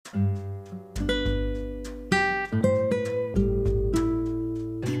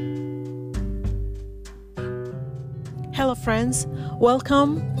Hello friends,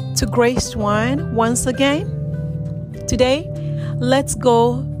 welcome to Graced Wine once again. Today, let's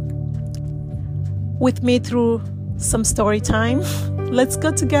go with me through some story time. Let's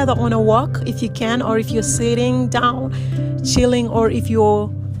go together on a walk if you can, or if you're sitting down, chilling, or if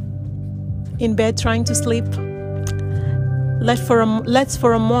you're in bed trying to sleep. Let's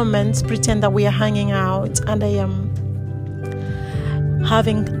for a moment pretend that we are hanging out and I am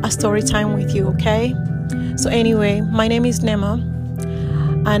having a story time with you, okay? So anyway, my name is Nema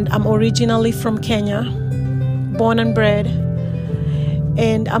and I'm originally from Kenya, born and bred,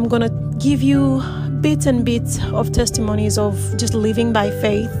 and I'm gonna give you bits and bits of testimonies of just living by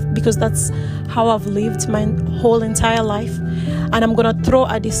faith, because that's how I've lived my whole entire life. And I'm gonna throw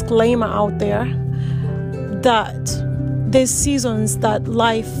a disclaimer out there that there's seasons that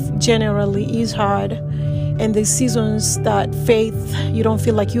life generally is hard, and there's seasons that faith, you don't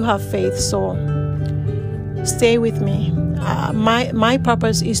feel like you have faith. So stay with me. My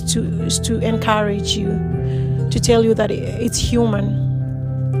purpose is to encourage you, to tell you that it's human.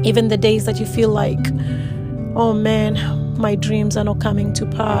 Even the days that you feel like, oh man, my dreams are not coming to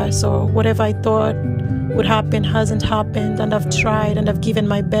pass, or whatever I thought would happen hasn't happened, and I've tried and I've given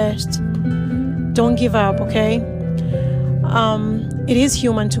my best. Don't give up, okay? It is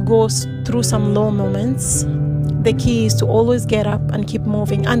human to go through some low moments. The key is to always get up and keep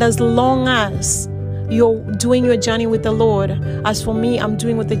moving. And as long as you're doing your journey with the Lord, as for me, I'm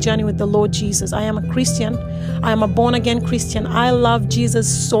doing with the journey with the Lord Jesus. I am a Christian. I am a born-again Christian. I love Jesus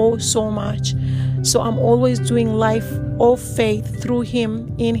so much. So I'm always doing life of faith through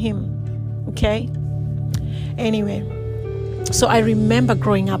Him, in Him. Okay? Anyway, so I remember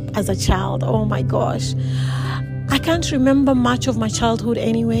growing up as a child. Oh my gosh. I can't remember much of my childhood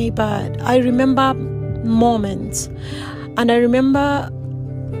anyway, but I remember moments. And I remember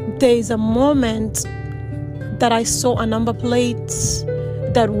there's a moment that I saw a number plate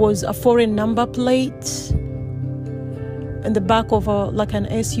that was a foreign number plate in the back of an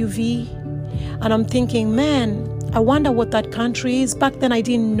SUV. And I'm thinking, man, I wonder what that country is. Back then, I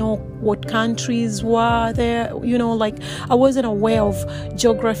didn't know what countries were there. I wasn't aware of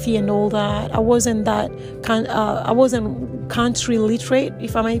geography and all that. I wasn't country literate,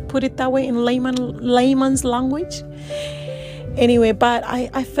 if I may put it that way, in layman's language. Anyway, but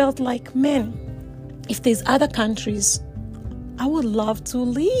I felt like, man, if there's other countries, I would love to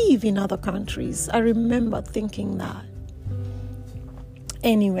live in other countries. I remember thinking that.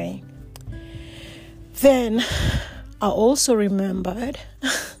 Anyway, then I also remembered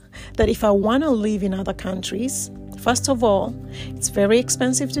that if I want to live in other countries, first of all, it's very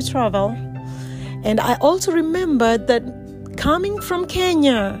expensive to travel. And I also remembered that coming from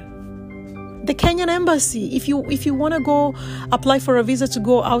Kenya, the Kenyan embassy, if you want to go apply for a visa to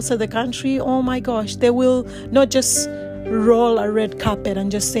go outside the country, oh my gosh, they will not just roll a red carpet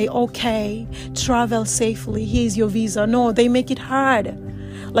and just say, okay, travel safely, here's your visa. No, they make it hard.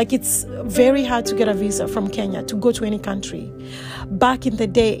 Like, it's very hard to get a visa from Kenya to go to any country. Back in the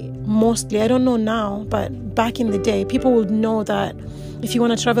day, mostly, I don't know now, but back in the day, people would know that if you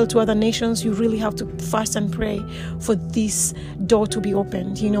want to travel to other nations, you really have to fast and pray for this door to be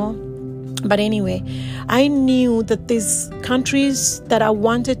opened, But anyway, I knew that there's countries that I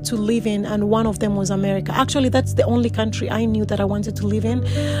wanted to live in, and one of them was America. Actually, that's the only country I knew that I wanted to live in,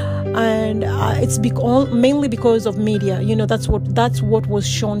 and it's mainly because of media. That's what was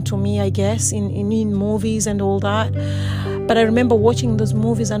shown to me, I guess, in movies and all that. But I remember watching those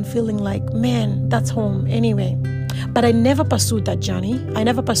movies and feeling like, man, that's home. Anyway, but I never pursued that journey. I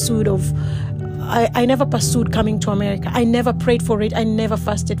never pursued coming to America. I never prayed for it. I never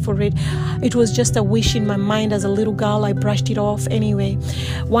fasted for it. It was just a wish in my mind as a little girl. I brushed it off. Anyway,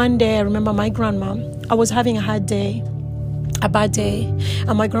 one day I remember my grandma, I was having a bad day,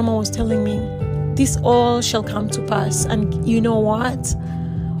 and my grandma was telling me, this all shall come to pass. And you know what?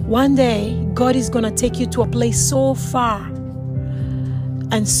 One day, God is going to take you to a place so far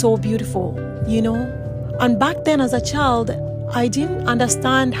and so beautiful, And back then as a child, I didn't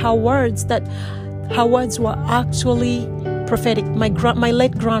understand how words were actually prophetic. My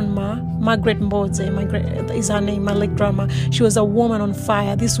late grandma, Margaret Mbodze, is her name, my late grandma. She was a woman on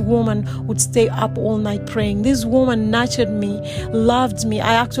fire. This woman would stay up all night praying. This woman nurtured me, loved me.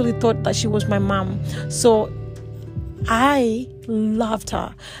 I actually thought that she was my mom. So I loved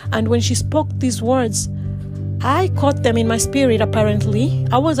her. And when she spoke these words, I caught them in my spirit, apparently.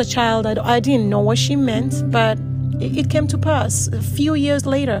 I was a child. I didn't know what she meant, but it came to pass a few years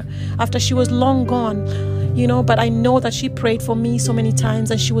later, after she was long gone, but I know that she prayed for me so many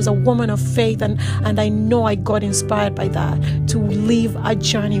times, and she was a woman of faith, and I know I got inspired by that to live a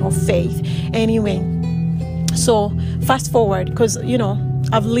journey of faith. Anyway, So fast forward, because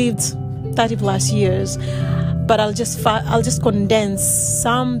I've lived 30 plus years, but I'll just condense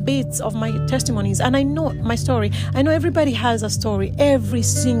some bits of my testimonies. And I know my story. I know everybody has a story. Every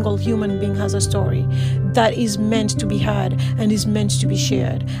single human being has a story that is meant to be heard and is meant to be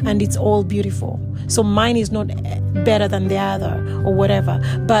shared, and it's all beautiful. So mine is not better than the other or whatever,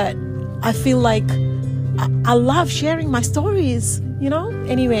 but I feel like I love sharing my stories,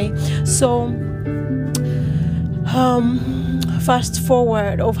 Anyway, so fast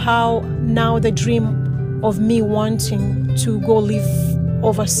forward of how now the dream of me wanting to go live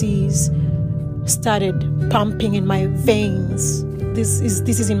overseas started pumping in my veins. This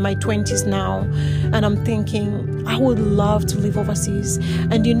is in my 20s now, and I'm thinking I would love to live overseas.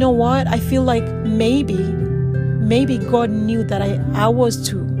 And you know what? I feel like maybe God knew that I was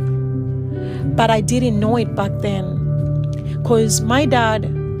too, but I didn't know it back then, because my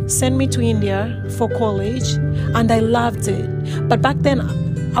dad sent me to India for college, and I loved it. But back then,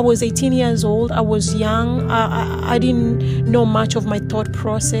 I was 18 years old. I was young. I didn't know much of my thought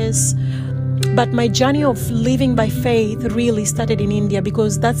process. But my journey of living by faith really started in India,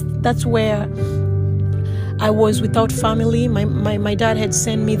 because that's where I was without family. My dad had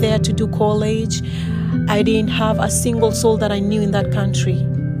sent me there to do college. I didn't have a single soul that I knew in that country.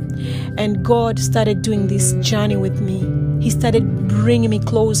 And God started doing this journey with me. He started bringing me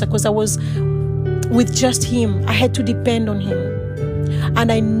closer, because I was with just Him. I had to depend on Him.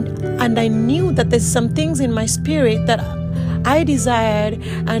 And I knew that there's some things in my spirit that I desired,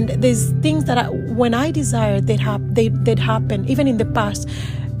 and there's things that when I desired, they'd happen, even in the past.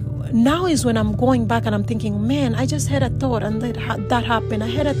 Now is when I'm going back and I'm thinking, man, I just had a thought and that happened. I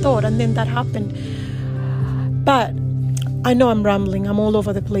had a thought and then that happened. But I know I'm rambling. I'm all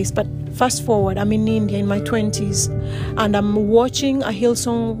over the place. But fast forward, I'm in India in my 20s, and I'm watching a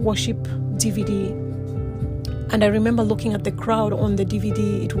Hillsong worship DVD. And I remember looking at the crowd on the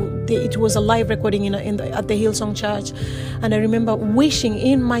DVD. It was a live recording at the Hillsong church. And I remember wishing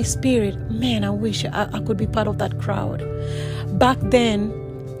in my spirit, man, I wish I could be part of that crowd. Back then,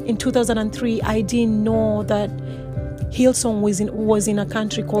 in 2003, I didn't know that Hillsong was in a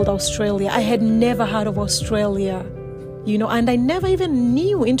country called Australia. I had never heard of Australia, and I never even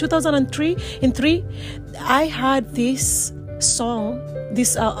knew. In 2003, I heard this song.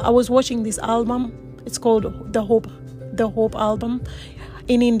 I was watching this album. It's called The Hope album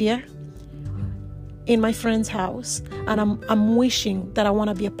in India, in my friend's house. And I'm wishing that I want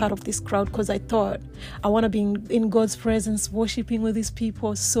to be a part of this crowd, because I thought I want to be in God's presence, worshiping with these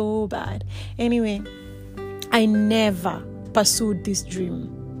people so bad. Anyway, I never pursued this dream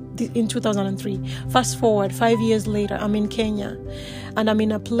in 2003. Fast forward 5 years later, I'm in Kenya, and I'm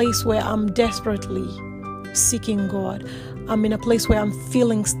in a place where I'm desperately seeking God. I'm in a place where I'm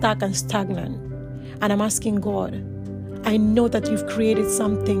feeling stuck and stagnant. And I'm asking God, I know that you've created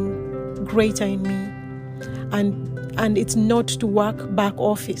something greater in me. And it's not to work back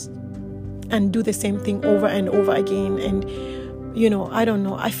office and do the same thing over and over again. And, I don't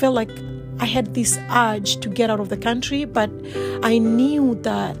know. I felt like I had this urge to get out of the country, but I knew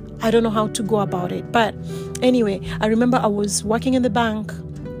that I don't know how to go about it. But anyway, I remember I was working in the bank,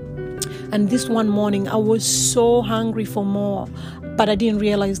 and this one morning I was so hungry for more. But I didn't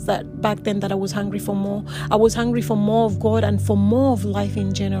realize that back then that I was hungry for more. I was hungry for more of God and for more of life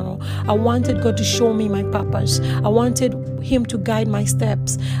in general. I wanted God to show me my purpose. I wanted Him to guide my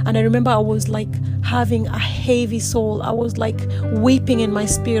steps. And I remember I was like having a heavy soul. I was like weeping in my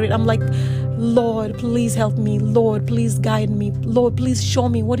spirit. I'm like, Lord, please help me. Lord, please guide me. Lord, please show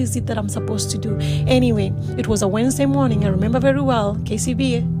me what is it that I'm supposed to do. Anyway, it was a Wednesday morning. I remember very well,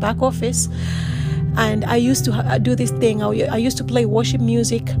 KCB, back office. And I used to do this thing. I used to play worship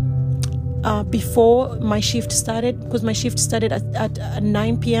music before my shift started, because my shift started at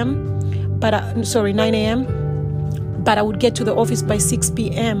 9 p.m. 9 a.m. But I would get to the office by 6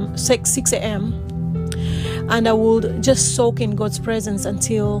 a.m. And I would just soak in God's presence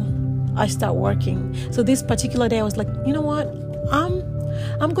until I start working. So this particular day, I was like, you know what?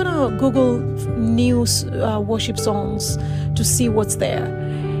 I'm gonna Google new worship songs to see what's there.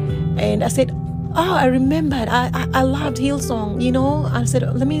 And I said, oh, I remembered. I loved Hillsong, I said,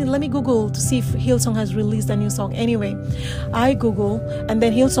 let me Google to see if Hillsong has released a new song. Anyway, I Google, and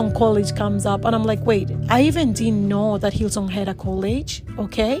then Hillsong College comes up, and I'm like, wait, I even didn't know that Hillsong had a college,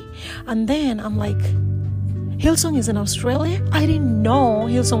 okay? And then I'm like, Hillsong is in Australia? I didn't know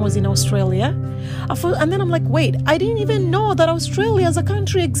Hillsong was in Australia. And then I'm like, wait, I didn't even know that Australia as a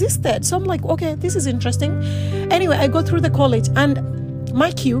country existed. So I'm like, okay, this is interesting. Anyway, I go through the college, and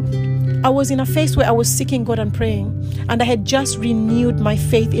my cue, I was in a phase where I was seeking God and praying, and I had just renewed my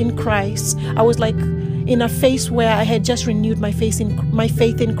faith in Christ. I was like in a phase where I had just renewed my faith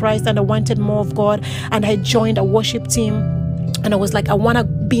in Christ, and I wanted more of God, and I joined a worship team, and I was like, I want to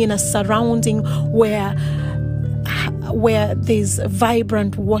be in a surrounding where there's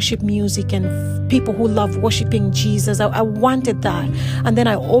vibrant worship music and people who love worshiping Jesus. I wanted that. And then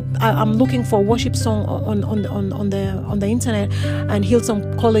I'm looking for a worship song on the internet, and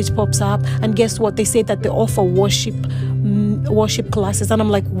Hillsong College pops up, and guess what? They say that they offer worship classes, and I'm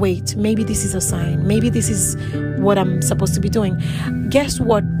like, wait, maybe this is a sign. Maybe this is what I'm supposed to be doing. Guess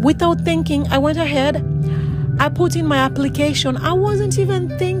what? Without thinking, I went ahead. I put in my application. I wasn't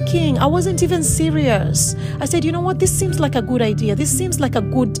even thinking. I wasn't even serious. I said, you know what? This seems like a good idea. This seems like a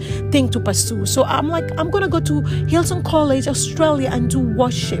good thing to pursue. So I'm like, I'm going to go to Hillsong College, Australia, and do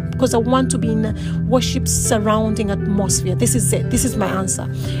worship, because I want to be in a worship surrounding atmosphere. This is it. This is my answer.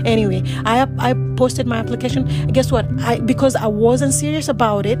 Anyway, I posted my application. And guess what? Because I wasn't serious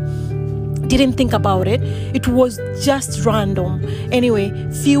about it, didn't think about it, it was just random. Anyway,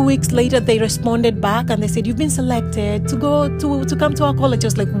 few weeks later, they responded back and they said, you've been selected to come to our college. I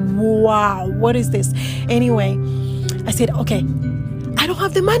was like, wow, what is this? Anyway, I said, okay, I don't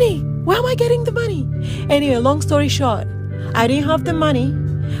have the money. Where am I getting the money? Anyway, long story short, I didn't have the money,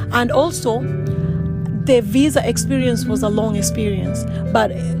 and also the visa experience was a long experience.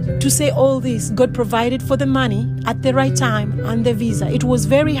 But to say all this, God provided for the money at the right time and the visa. It was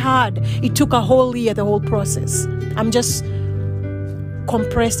very hard. It took a whole year, the whole process. I'm just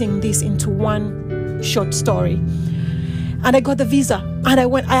compressing this into one short story. And I got the visa, and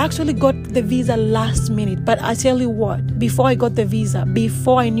I actually got the visa last minute. But I tell you what, before I got the visa,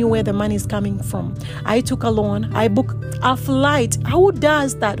 before I knew where the money is coming from, I took a loan. I booked a flight. Who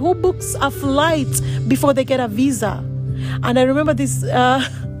does that? Who books a flight before they get a visa? And I remember this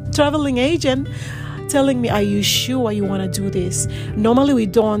traveling agent telling me, are you sure you want to do this? Normally we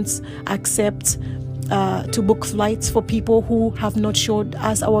don't accept to book flights for people who have not showed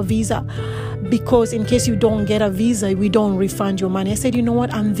us our visa, because in case you don't get a visa, we don't refund your money. I said, you know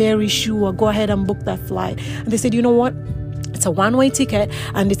what? I'm very sure. Go ahead and book that flight. And they said, you know what? It's a one-way ticket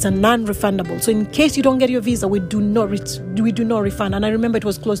and it's a non-refundable. So in case you don't get your visa, we do not refund. And I remember it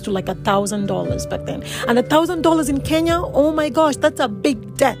was close to like $1,000 back then. And $1,000 in Kenya, oh my gosh, that's a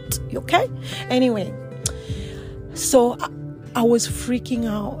big debt. Okay? Anyway, so I was freaking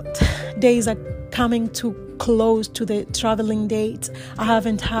out. Days are coming to close to the traveling date. I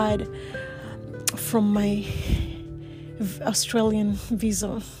haven't had from my Australian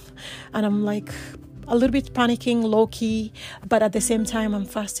visa, and I'm like a little bit panicking, low-key, but at the same time I'm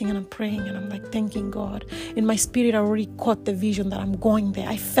fasting and I'm praying and I'm like thanking God. In my spirit, I already caught the vision that I'm going there.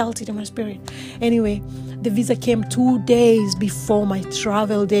 I felt it in my spirit. Anyway, the visa came 2 days before my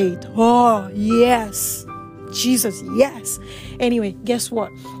travel date. Oh yes, Jesus, yes. Anyway, guess what?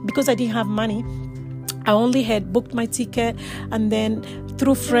 Because I didn't have money, I only had booked my ticket, and then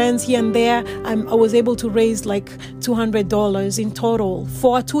through friends here and there, I was able to raise like $200 in total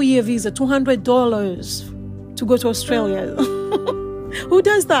for a 2-year visa. $200 to go to Australia. Who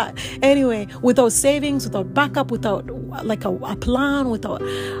does that? Anyway, without savings, without backup, without like a plan, without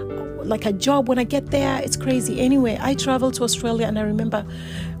like a job. When I get there, it's crazy. Anyway, I traveled to Australia, and I remember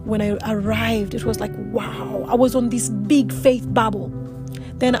when I arrived, it was like, wow, I was on this big faith bubble.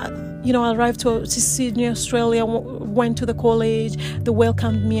 Then I arrived to Sydney, Australia, went to the college. They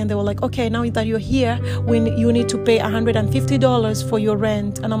welcomed me and they were like, okay, now that you're here, you need to pay $150 for your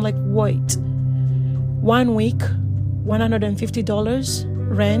rent. And I'm like, wait, 1 week, $150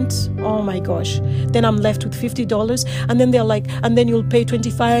 rent? Oh my gosh. Then I'm left with $50. And then they're like, and then you'll pay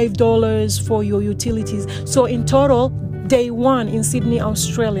 $25 for your utilities. So in total, day one in Sydney,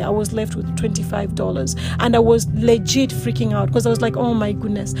 Australia, I was left with $25. And I was legit freaking out, because I was like, oh my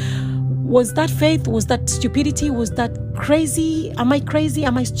goodness. Was that faith? Was that stupidity? Was that crazy? Am I crazy?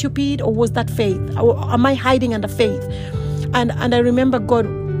 Am I stupid? Or was that faith? Or am I hiding under faith? And I remember God,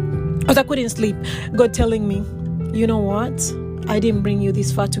 because I couldn't sleep, God telling me, you know what? I didn't bring you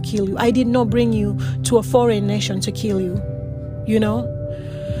this far to kill you. I did not bring you to a foreign nation to kill you. You know?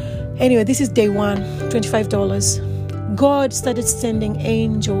 Anyway, this is day one, $25. God started sending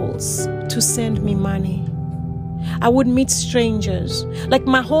angels to send me money. I would meet strangers. Like,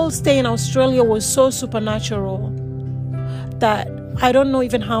 my whole stay in Australia was so supernatural that I don't know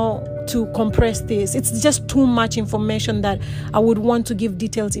even how to compress this. It's just too much information that I would want to give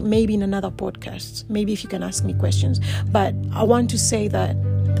details maybe in another podcast. Maybe if you can ask me questions. But I want to say that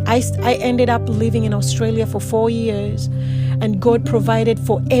I ended up living in Australia for 4 years, and God provided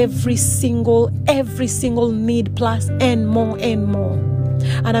for every single need, plus and more and more.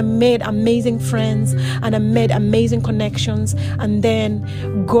 and I made amazing friends, and I made amazing connections. And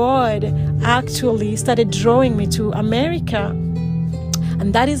then God actually started drawing me to America.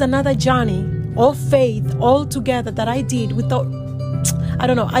 And that is another journey of faith altogether that I did without, I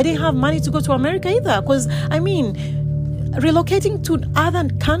didn't have money to go to America either, because relocating to other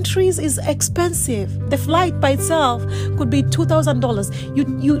countries is expensive. The flight by itself could be $2,000.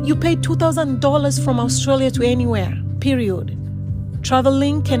 You pay $2,000 from Australia to anywhere, period.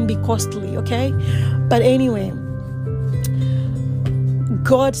 Traveling can be costly, okay? But anyway,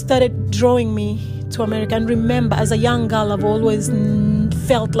 God started drawing me to America. And remember, as a young girl, I've always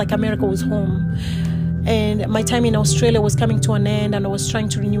felt like America was home. And my time in Australia was coming to an end, and I was trying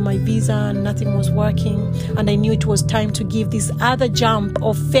to renew my visa and nothing was working. And I knew it was time to give this other jump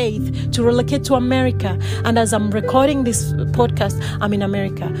of faith to relocate to America. And as I'm recording this podcast, I'm in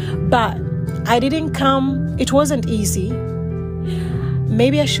America. But I didn't come, it wasn't easy.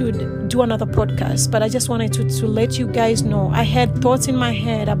 Maybe I should do another podcast, but I just wanted to let you guys know I had thoughts in my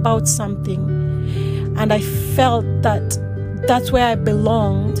head about something, and I felt that that's where I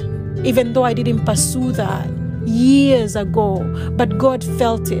belonged, even though I didn't pursue that years ago. But God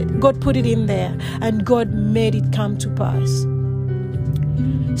felt it. God put it in there, and God made it come to pass.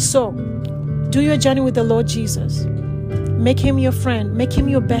 So, do your journey with the Lord Jesus. Make Him your friend. Make Him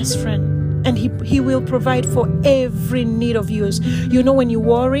your best friend. And he will provide for every need of yours. When you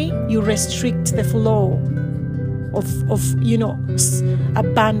worry, you restrict the flow of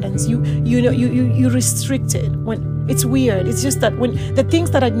abundance. You restrict it. When it's weird. It's just that when the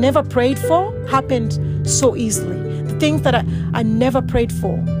things that I never prayed for happened so easily. The things that I never prayed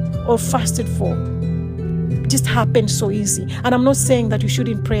for or fasted for just happened so easy. And I'm not saying that you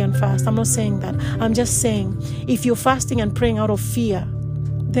shouldn't pray and fast. I'm not saying that. I'm just saying if you're fasting and praying out of fear,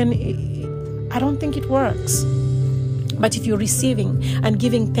 then I don't think it works. But if you're receiving and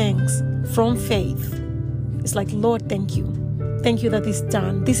giving thanks from faith, it's like, Lord, thank you. Thank you that this is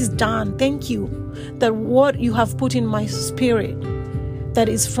done. This is done. Thank you that what you have put in my spirit that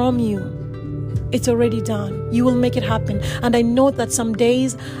is from you, it's already done. You will make it happen. And I know that some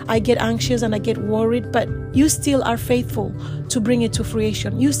days I get anxious and I get worried, but you still are faithful to bring it to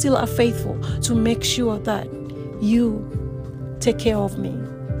fruition. You still are faithful to make sure that you take care of me.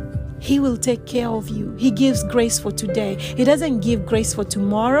 He will take care of you. He gives grace for today. He doesn't give grace for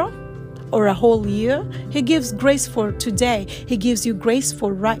tomorrow or a whole year. He gives grace for today. He gives you grace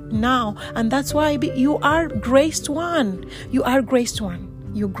for right now. And that's why you are graced one. You are graced one.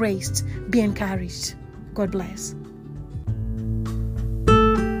 You're graced. Be encouraged. God bless.